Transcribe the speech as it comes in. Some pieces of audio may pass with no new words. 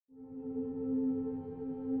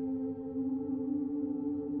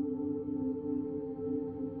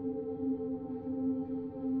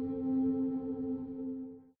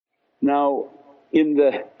Now in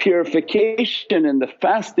the purification and the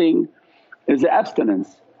fasting is the abstinence.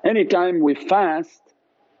 Anytime we fast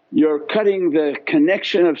you're cutting the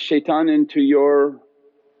connection of shaitan into your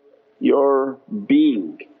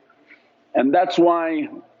being, and that's why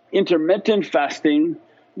intermittent fasting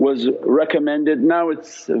was recommended. Now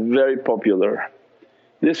it's very popular.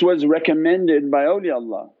 This was recommended by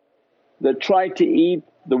awliyaullah that try to eat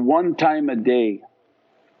the one time a day,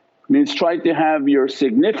 means try to have your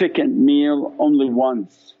significant meal only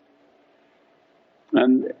once,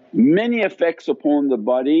 and many effects upon the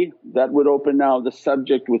body. That would open now the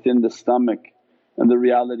subject within the stomach and the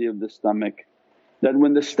reality of the stomach. That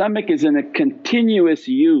when the stomach is in a continuous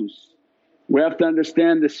use, we have to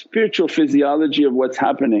understand the spiritual physiology of what's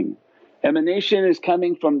happening. Emanation is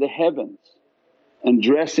coming from the heavens and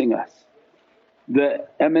dressing us. The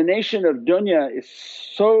emanation of dunya is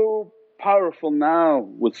so powerful now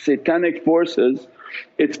with satanic forces,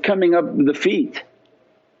 it's coming up the feet.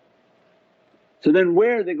 So then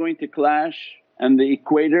where are they going to clash? And the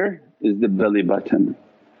equator is the belly button.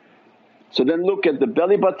 So then look at the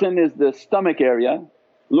belly button is the stomach area,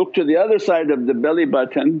 look to the other side of the belly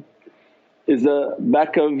button is the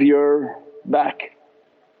back of your back,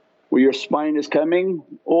 where your spine is coming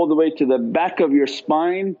all the way to the back of your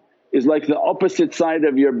spine is like the opposite side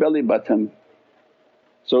of your belly button.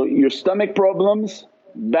 So your stomach problems,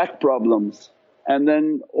 back problems, and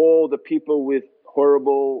then all the people with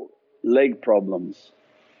horrible leg problems.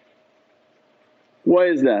 Why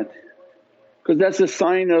is that? Because that's a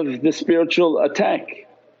sign of the spiritual attack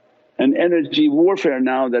and energy warfare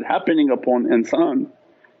now that happening upon insan.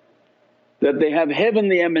 That they have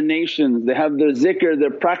heavenly emanations, they have their zikr,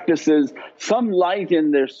 their practices, some light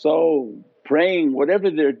in their soul, praying,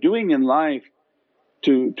 whatever they're doing in life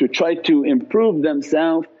to try to improve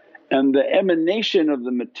themselves, and the emanation of the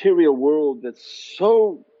material world that's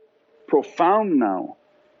so profound now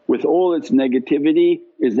with all its negativity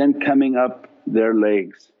is then coming up their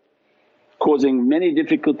legs, causing many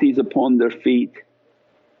difficulties upon their feet.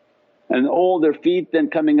 And all their feet then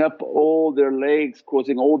coming up all their legs,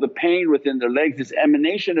 causing all the pain within their legs. This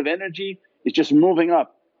emanation of energy is just moving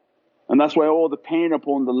up, and that's why all the pain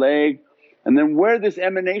upon the leg. And then where this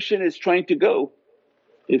emanation is trying to go,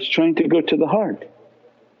 it's trying to go to the heart.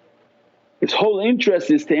 Its whole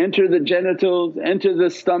interest is to enter the genitals, enter the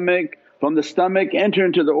stomach, from the stomach enter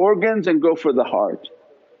into the organs and go for the heart.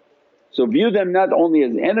 So view them not only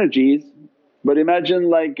as energies, but imagine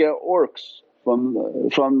like orcs from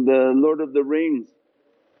the Lord of the Rings.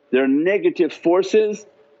 They're negative forces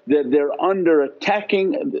that they're under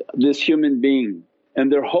attacking this human being, and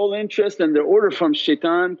their whole interest and their order from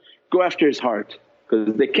shaitan, go after his heart,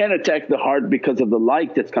 because they can't attack the heart because of the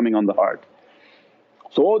light that's coming on the heart.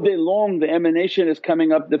 So all day long the emanation is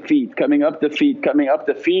coming up the feet, coming up the feet, coming up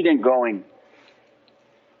the feet and going.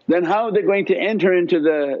 Then how are they going to enter into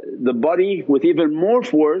the body with even more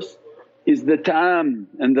force is the ta'am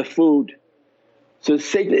and the food. So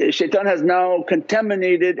shaitan has now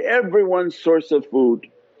contaminated everyone's source of food,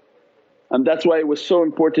 and that's why it was so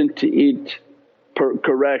important to eat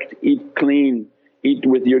correct, eat clean, eat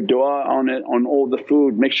with your du'a on it, on all the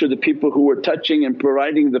food. Make sure the people who are touching and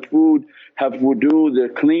providing the food have wudu, they're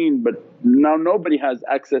clean. But now nobody has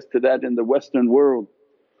access to that in the Western world,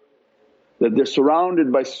 that they're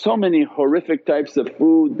surrounded by so many horrific types of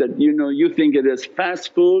food that you think it is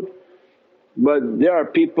fast food. But there are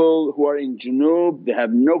people who are in junub, they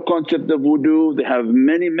have no concept of wudu, they have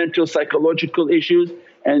many mental psychological issues,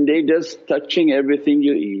 and they just touching everything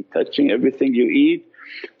you eat, touching everything you eat.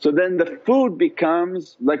 So then the food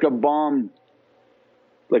becomes like a bomb,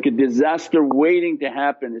 like a disaster waiting to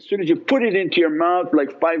happen. As soon as you put it into your mouth,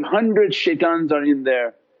 like 500 shaitans are in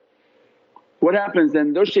there. What happens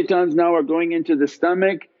then? Those shaitans now are going into the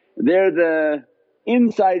stomach, they're the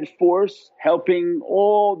inside force helping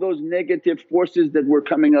all those negative forces that were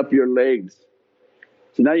coming up your legs.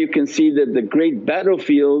 So now you can see that the great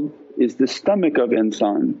battlefield is the stomach of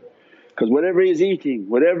insan, because whatever he's eating,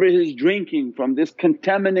 whatever he's drinking from this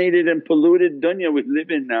contaminated and polluted dunya we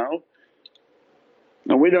live in now,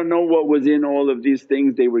 and we don't know what was in all of these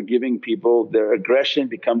things they were giving people. Their aggression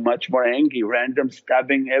become much more angry, random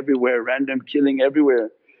stabbing everywhere, random killing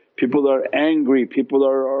everywhere. People are angry, people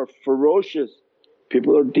are ferocious.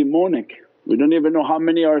 People are demonic. We don't even know how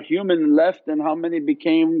many are human left and how many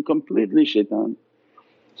became completely shaitan.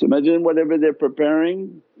 So imagine whatever they're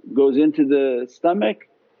preparing goes into the stomach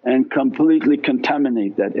and completely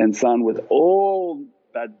contaminate that insan with all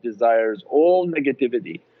bad desires, all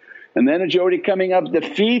negativity. And the energy already coming up the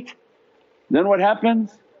feet, then what happens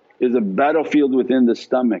is a battlefield within the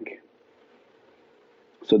stomach.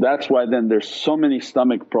 So that's why then there's so many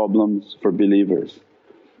stomach problems for believers.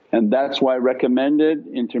 And that's why I recommended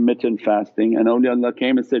intermittent fasting, and awliyaullah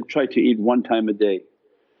came and said, try to eat one time a day.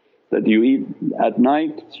 That you eat at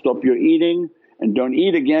night, stop your eating and don't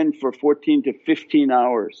eat again for 14 to 15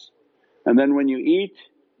 hours. And then when you eat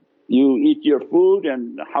your food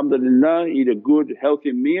and alhamdulillah eat a good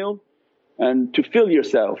healthy meal, and to fill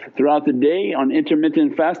yourself throughout the day. On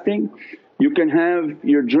intermittent fasting you can have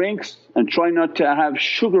your drinks and try not to have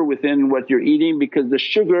sugar within what you're eating, because the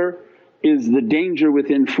sugar is the danger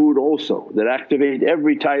within food also that activate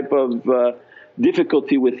every type of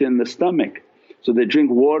difficulty within the stomach. So they drink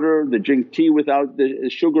water, they drink tea without the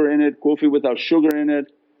sugar in it, coffee without sugar in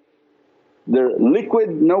it. They're liquid,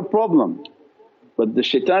 no problem. But the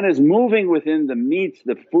shaitan is moving within the meats,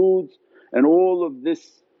 the foods and all of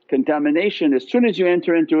this contamination. As soon as you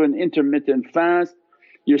enter into an intermittent fast,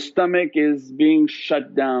 your stomach is being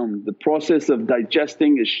shut down, the process of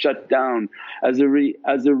digesting is shut down. As a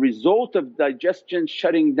result of digestion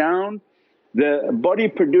shutting down, the body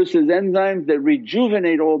produces enzymes that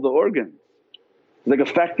rejuvenate all the organs. It's like a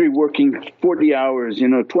factory working 40 hours,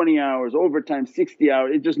 20 hours, overtime 60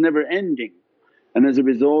 hours, it's just never ending. And as a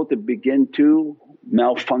result it begin to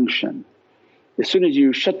malfunction. As soon as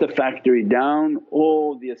you shut the factory down,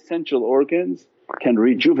 all the essential organs can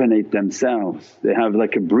rejuvenate themselves, they have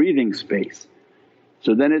like a breathing space.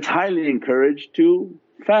 So then it's highly encouraged to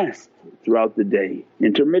fast throughout the day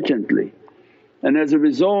intermittently. And as a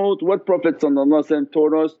result what Prophet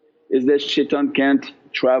taught us is that shaitan can't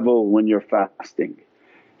travel when you're fasting.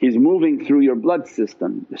 He's moving through your blood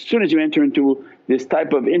system. As soon as you enter into this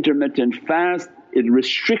type of intermittent fast, it's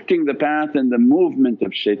restricting the path and the movement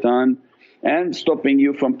of shaitan and stopping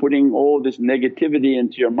you from putting all this negativity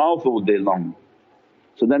into your mouth all day long.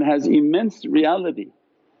 So that has immense reality,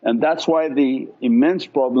 and that's why the immense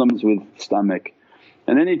problems with stomach.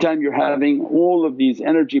 And anytime you're having all of these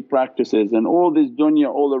energy practices and all this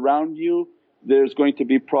dunya all around you, there's going to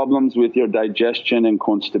be problems with your digestion and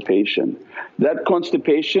constipation. That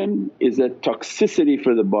constipation is a toxicity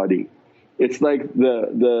for the body. It's like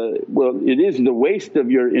it is the waste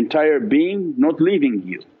of your entire being not leaving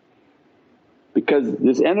you, because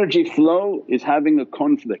this energy flow is having a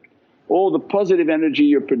conflict. All the positive energy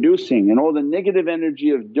you're producing and all the negative energy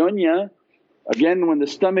of dunya, again when the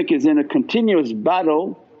stomach is in a continuous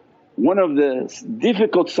battle, one of the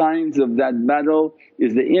difficult signs of that battle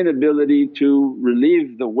is the inability to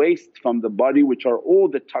relieve the waste from the body, which are all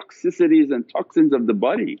the toxicities and toxins of the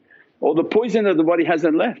body. All the poison of the body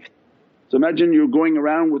hasn't left. So imagine you're going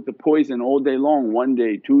around with the poison all day long, 1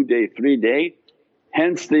 day, 2 day, 3 day.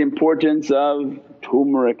 Hence the importance of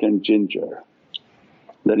turmeric and ginger,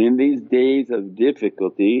 that in these days of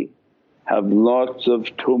difficulty have lots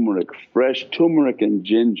of turmeric, fresh turmeric and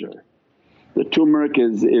ginger. The turmeric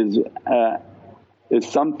is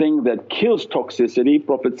something that kills toxicity.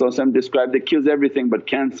 Prophet described it kills everything but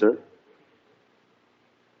cancer,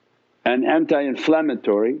 and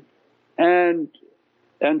anti-inflammatory, and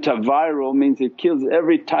antiviral means it kills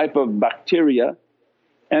every type of bacteria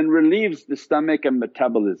and relieves the stomach and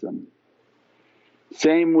metabolism.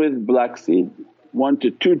 Same with black seed, 1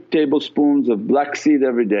 to 2 tablespoons of black seed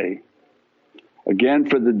every day. Again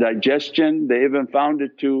for the digestion, they even found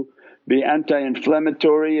it to be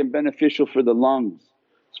anti-inflammatory and beneficial for the lungs,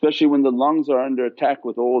 especially when the lungs are under attack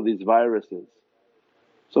with all these viruses.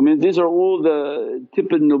 So it means these are all the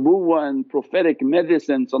tip al-nubuwwah and prophetic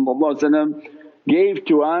medicine gave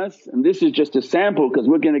to us, and this is just a sample, because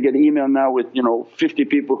we're going to get email now with 50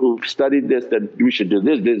 people who've studied this that we should do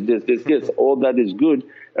this. All that is good,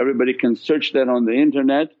 everybody can search that on the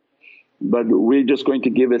internet, but we're just going to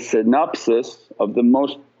give a synopsis of the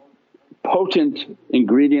most potent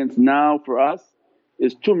ingredients now for us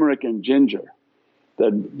is turmeric and ginger.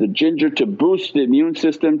 The ginger to boost the immune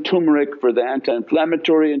system, turmeric for the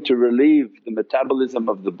anti-inflammatory and to relieve the metabolism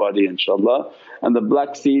of the body inshaAllah, and the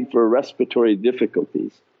black seed for respiratory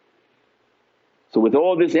difficulties. So with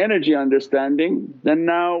all this energy understanding, then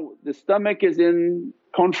now the stomach is in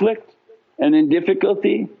conflict and in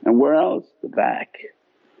difficulty, and where else? The back.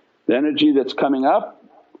 The energy that's coming up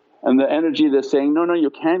and the energy that's saying, no you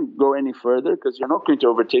can't go any further because you're not going to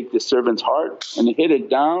overtake this servant's heart, and hit it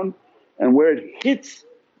down, and where it hits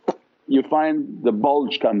you find the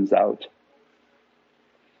bulge comes out,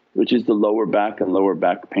 which is the lower back and lower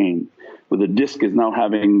back pain, where the disc is now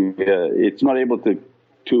having it's not able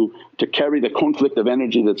to carry the conflict of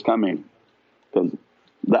energy that's coming. Because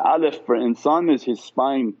the alif for insan is his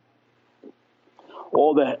spine.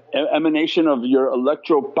 All the emanation of your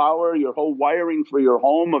electro power, your whole wiring for your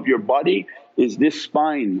home of your body is this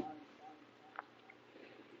spine.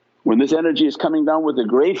 When this energy is coming down with a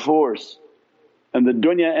great force and the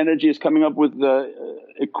dunya energy is coming up with the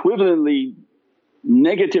equivalently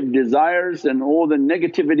negative desires and all the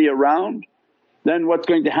negativity around, then what's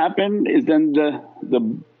going to happen is then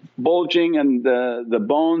the bulging and the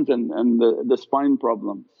bones and the spine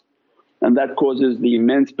problems, and that causes the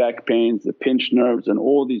immense back pains, the pinched nerves and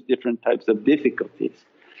all these different types of difficulties.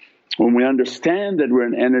 When we understand that we're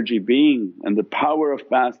an energy being and the power of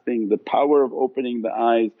fasting, the power of opening the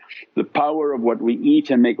eyes, the power of what we eat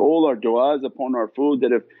and make all our du'as upon our food,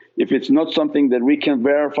 that if it's not something that we can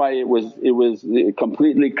verify it was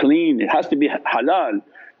completely clean, it has to be halal,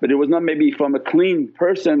 but it was not maybe from a clean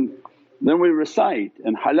person, then we recite.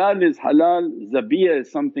 And halal is halal, zabiyah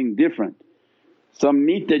is something different. Some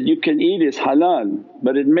meat that you can eat is halal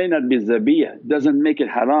but it may not be zabiyah, doesn't make it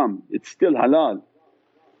haram, it's still halal.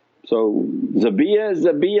 So zabiyah is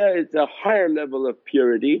zabiyah, it's a higher level of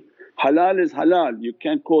purity. Halal is halal, you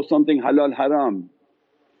can't call something halal haram.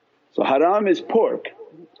 So haram is pork,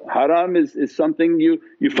 haram is something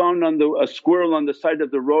you found on a squirrel on the side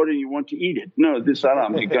of the road and you want to eat it. No, this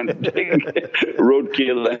haram, you can't take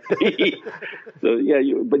roadkill and eat. So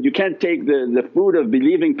but you can't take the food of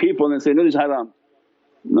believing people and say, no, this is haram.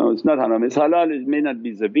 No, it's not haram, it's halal, it may not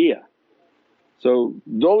be zabiyah. So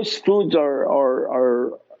those foods are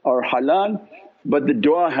halal, but the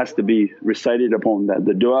du'a has to be recited upon that.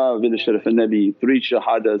 The du'a of Sharaf al-Nabi, 3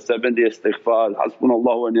 shahada, 70 istighfar,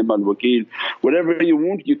 hasbunallahu wa ni'mal wakeel. Whatever you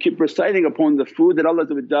want you keep reciting upon the food that Allah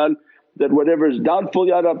that whatever is doubtful,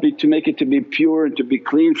 Ya Rabbi, to make it to be pure and to be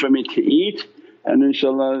clean for me to eat, and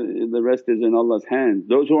inshaAllah the rest is in Allah's hands.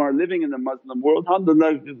 Those who are living in the Muslim world,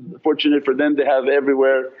 alhamdulillah, fortunate for them, they have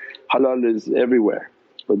everywhere, halal is everywhere.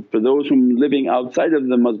 But for those who are living outside of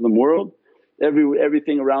the Muslim world,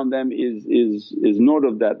 everything around them is not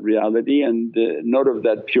of that reality and not of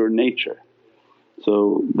that pure nature.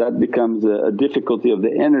 So that becomes a difficulty of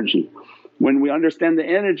the energy. When we understand the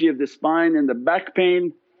energy of the spine and the back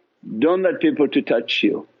pain, don't let people to touch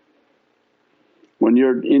you. When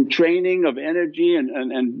you're in training of energy and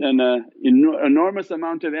enormous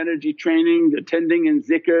amount of energy training, attending in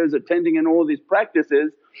zikrs, attending in all these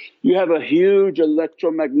practices, you have a huge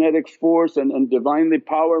electromagnetic force and Divinely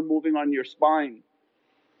power moving on your spine.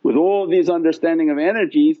 With all these understanding of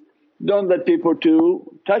energies, don't let people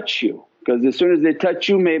to touch you, because as soon as they touch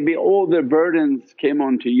you maybe all their burdens came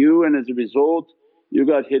onto you, and as a result you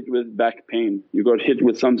got hit with back pain, you got hit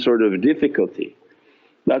with some sort of difficulty.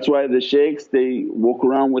 That's why the shaykhs they walk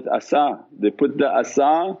around with asa, they put the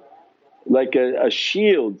asa like a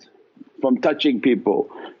shield from touching people.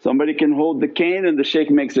 Somebody can hold the cane and the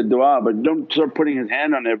shaykh makes a du'a, but don't start putting his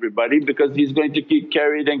hand on everybody because he's going to get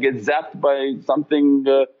carried and get zapped by something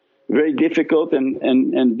very difficult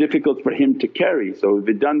and difficult for him to carry. So if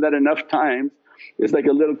you've done that enough times, it's like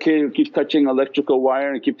a little kid who keeps touching electrical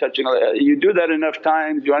wire and keep touching, you do that enough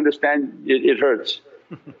times you understand it hurts.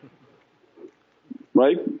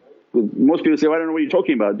 Right? Most people say, well, I don't know what you're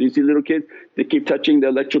talking about. Do you see little kids, they keep touching the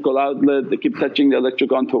electrical outlet, they keep touching the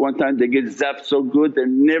electrical onto one time, they get zapped so good they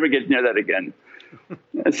never get near that again.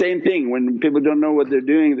 Same thing, when people don't know what they're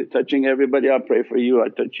doing, they're touching everybody, I'll pray for you, I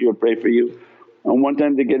touch you, I pray for you. And one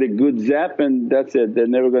time they get a good zap and that's it, they're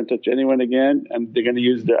never going to touch anyone again, and they're going to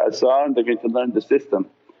use their asa and they're going to learn the system.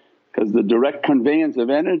 Because the direct conveyance of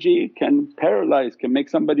energy can paralyze, can make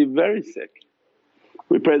somebody very sick.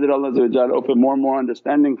 We pray that Allah open more and more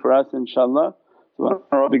understanding for us inshaAllah. Subhana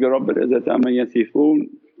rabbika rabbil izzati amma yasifoon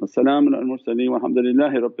wa salaamun al mursaleen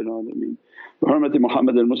walhamdulillahi rabbil alameen. Bi hurmati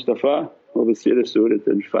Muhammad al Mustafa wa bi siri Surat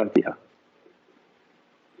al-Fatiha.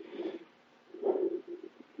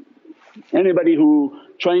 Anybody who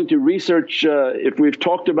trying to research if we've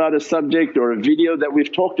talked about a subject or a video that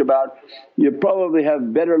we've talked about, you probably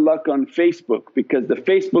have better luck on Facebook, because the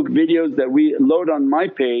Facebook videos that we load on my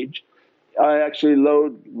page, I actually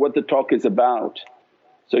load what the talk is about.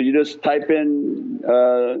 So you just type in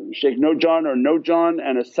Shaykh Nurjan or Nurjan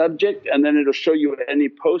and a subject, and then it'll show you any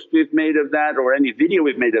post we've made of that or any video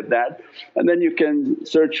we've made of that, and then you can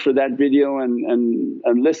search for that video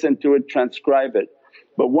and listen to it, transcribe it.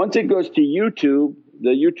 But once it goes to YouTube, the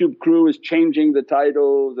YouTube crew is changing the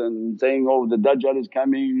titles and saying, oh the Dajjal is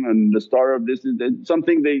coming and the star of this is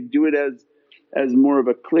something, they do it as more of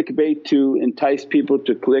a clickbait to entice people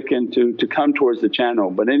to click and to come towards the channel.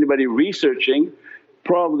 But anybody researching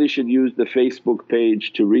probably should use the Facebook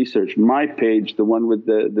page to research. My page, the one with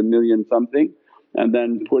the million something, and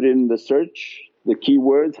then put in the search, the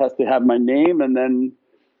keywords has to have my name and then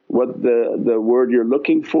what the word you're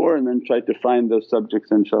looking for, and then try to find those subjects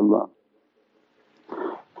inshaAllah.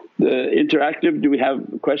 The interactive, do we have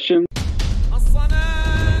questions?